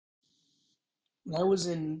When I was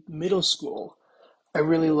in middle school, I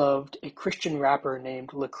really loved a Christian rapper named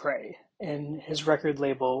Lecrae and his record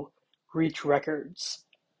label, Reach Records.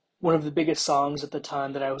 One of the biggest songs at the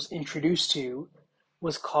time that I was introduced to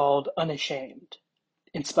was called Unashamed.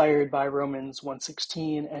 Inspired by Romans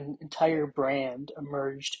 1:16, an entire brand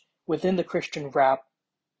emerged within the Christian rap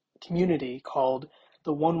community called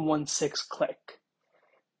the 116 Clique.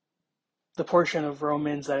 The portion of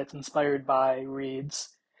Romans that it's inspired by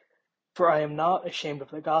reads, "For I am not ashamed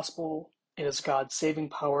of the gospel. It is God's saving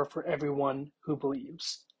power for everyone who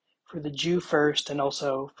believes, for the Jew first and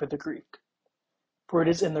also for the Greek. For it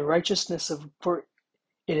is in the righteousness of for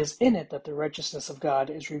it is in it that the righteousness of God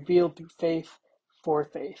is revealed through faith for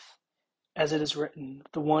faith, as it is written,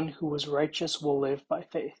 the one who is righteous will live by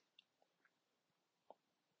faith."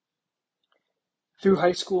 Through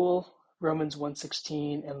high school, Romans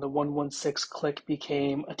 1:16 and the 116 clique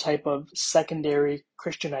became a type of secondary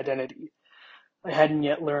Christian identity. I hadn't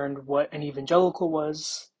yet learned what an evangelical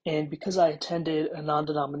was, and because I attended a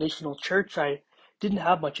non-denominational church, I didn't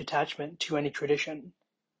have much attachment to any tradition.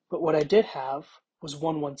 But what I did have was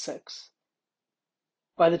 116.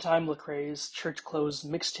 By the time Lecrae's Church Clothes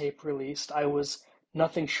mixtape released, I was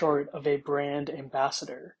nothing short of a brand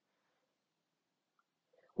ambassador,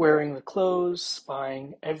 wearing the clothes,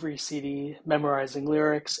 buying every CD, memorizing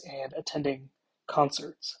lyrics, and attending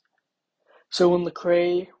concerts. So when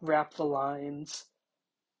Lecrae rapped the lines,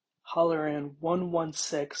 "Hollerin'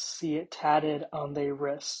 116, see it tatted on they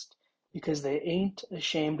wrist, because they ain't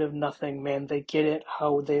ashamed of nothing, man, they get it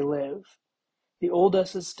how they live. The old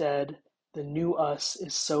us is dead, the new us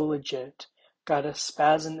is so legit, got us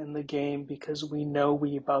spazzin' in the game because we know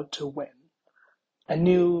we about to win." I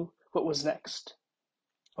knew what was next,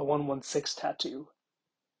 a 116 tattoo.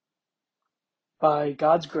 By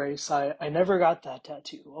God's grace, I never got that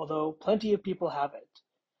tattoo, although plenty of people have it.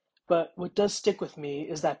 But what does stick with me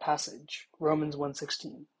is that passage, Romans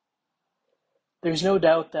 1:16. There's no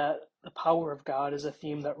doubt that the power of God is a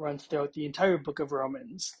theme that runs throughout the entire book of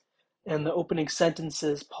Romans. In the opening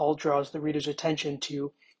sentences, Paul draws the reader's attention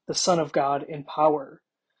to the Son of God in power.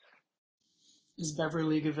 As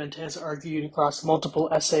Beverly Gaventa has argued across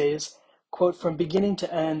multiple essays, quote, "From beginning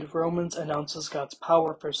to end, Romans announces God's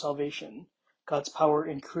power for salvation, God's power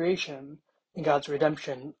in creation, and God's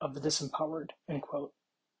redemption of the disempowered," end quote.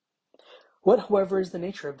 What, however, is the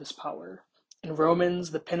nature of this power? In Romans,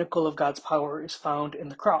 the pinnacle of God's power is found in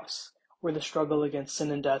the cross, where the struggle against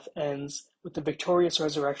sin and death ends with the victorious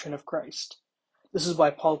resurrection of Christ. This is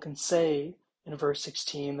why Paul can say in verse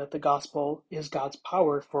 16 that the gospel is God's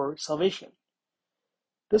power for salvation.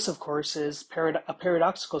 This, of course, is a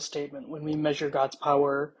paradoxical statement when we measure God's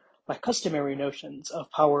power by customary notions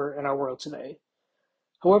of power in our world today.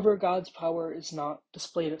 However, God's power is not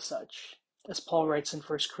displayed as such. As Paul writes in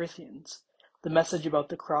 1 Corinthians, the message about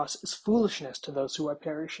the cross is foolishness to those who are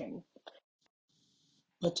perishing.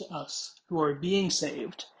 But to us who are being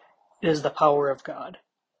saved, it is the power of God.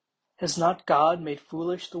 Has not God made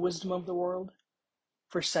foolish the wisdom of the world?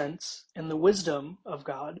 For since, in the wisdom of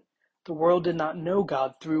God, the world did not know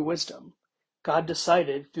God through wisdom, God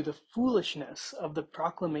decided through the foolishness of the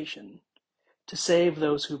proclamation to save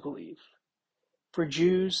those who believe. For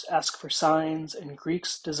Jews ask for signs and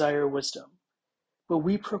Greeks desire wisdom. But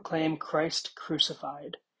we proclaim Christ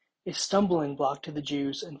crucified, a stumbling block to the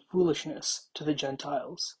Jews and foolishness to the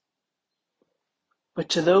Gentiles. But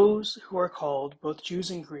to those who are called, both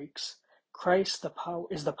Jews and Greeks, Christ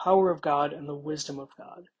is the power of God and the wisdom of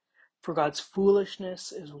God. For God's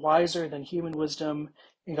foolishness is wiser than human wisdom,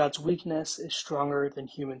 and God's weakness is stronger than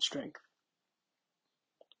human strength.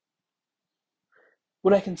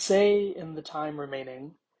 What I can say in the time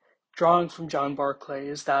remaining, drawing from John Barclay,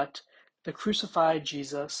 is that the crucified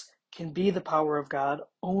Jesus can be the power of God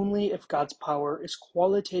only if God's power is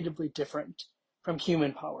qualitatively different from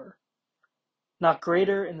human power, not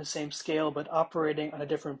greater in the same scale, but operating on a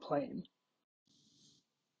different plane.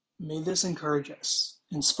 May this encourage us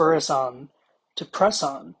and spur us on to press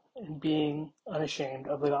on in being unashamed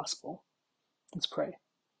of the gospel. Let's pray.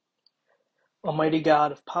 Almighty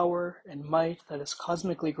God of power and might that is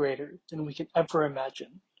cosmically greater than we could ever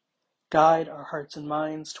imagine, guide our hearts and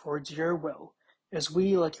minds towards your will as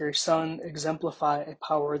we, like your Son, exemplify a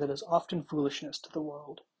power that is often foolishness to the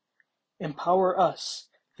world. Empower us,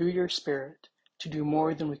 through your Spirit, to do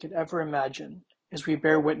more than we could ever imagine as we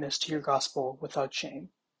bear witness to your gospel without shame.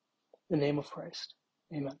 In the name of Christ,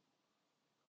 amen.